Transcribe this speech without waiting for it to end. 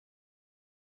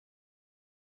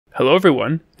Hello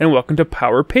everyone, and welcome to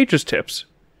Power Pages Tips.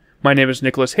 My name is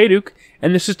Nicholas Hayduk,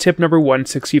 and this is tip number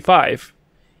 165,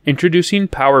 Introducing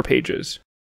Power Pages.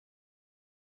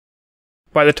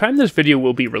 By the time this video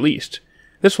will be released,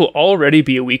 this will already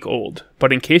be a week old,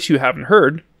 but in case you haven't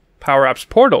heard, Power Apps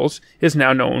Portals is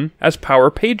now known as Power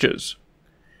Pages.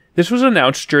 This was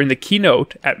announced during the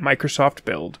keynote at Microsoft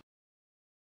Build.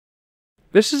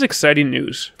 This is exciting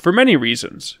news for many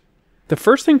reasons. The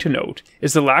first thing to note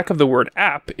is the lack of the word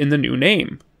app in the new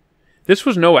name. This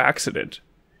was no accident.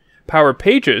 Power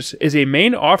Pages is a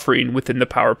main offering within the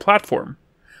Power Platform,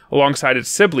 alongside its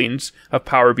siblings of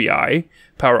Power BI,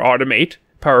 Power Automate,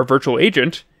 Power Virtual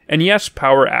Agent, and yes,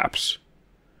 Power Apps.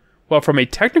 While from a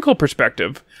technical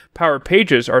perspective, Power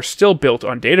Pages are still built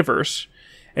on Dataverse,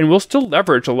 and will still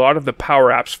leverage a lot of the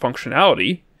Power Apps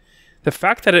functionality, the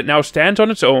fact that it now stands on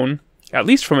its own, at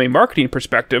least from a marketing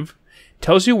perspective,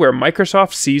 tells you where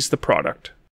Microsoft sees the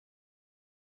product.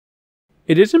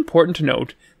 It is important to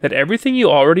note that everything you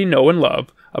already know and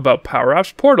love about Power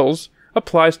Apps Portals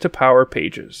applies to Power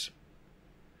Pages.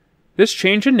 This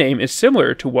change in name is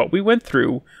similar to what we went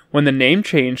through when the name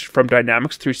changed from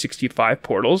Dynamics 365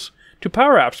 Portals to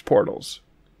Power Apps Portals.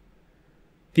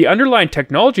 The underlying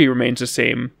technology remains the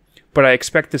same, but I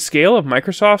expect the scale of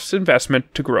Microsoft's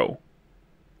investment to grow.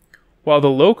 While the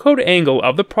low-code angle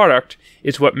of the product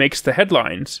is what makes the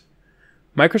headlines,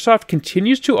 Microsoft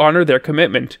continues to honor their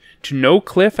commitment to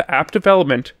no-cliff app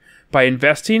development by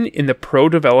investing in the pro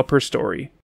developer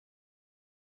story.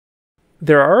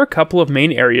 There are a couple of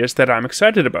main areas that I'm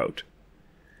excited about.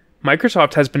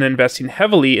 Microsoft has been investing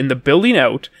heavily in the building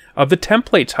out of the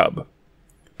Templates Hub,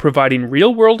 providing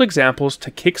real-world examples to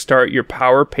kickstart your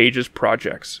Power Pages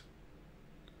projects.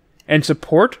 And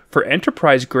support for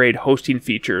enterprise-grade hosting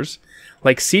features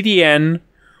like CDN,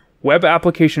 web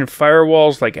application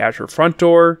firewalls like Azure Front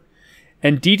Door,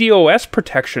 and DDoS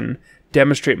protection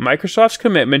demonstrate Microsoft's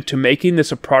commitment to making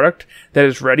this a product that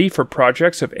is ready for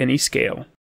projects of any scale.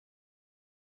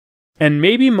 And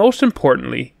maybe most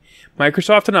importantly,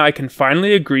 Microsoft and I can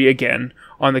finally agree again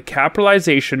on the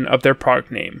capitalization of their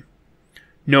product name.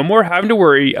 No more having to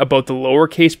worry about the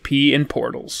lowercase p in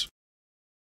Portals.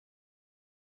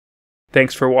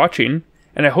 Thanks for watching,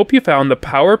 and I hope you found the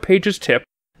Power Pages tip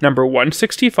number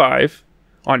 165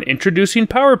 on introducing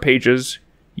Power Pages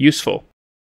useful.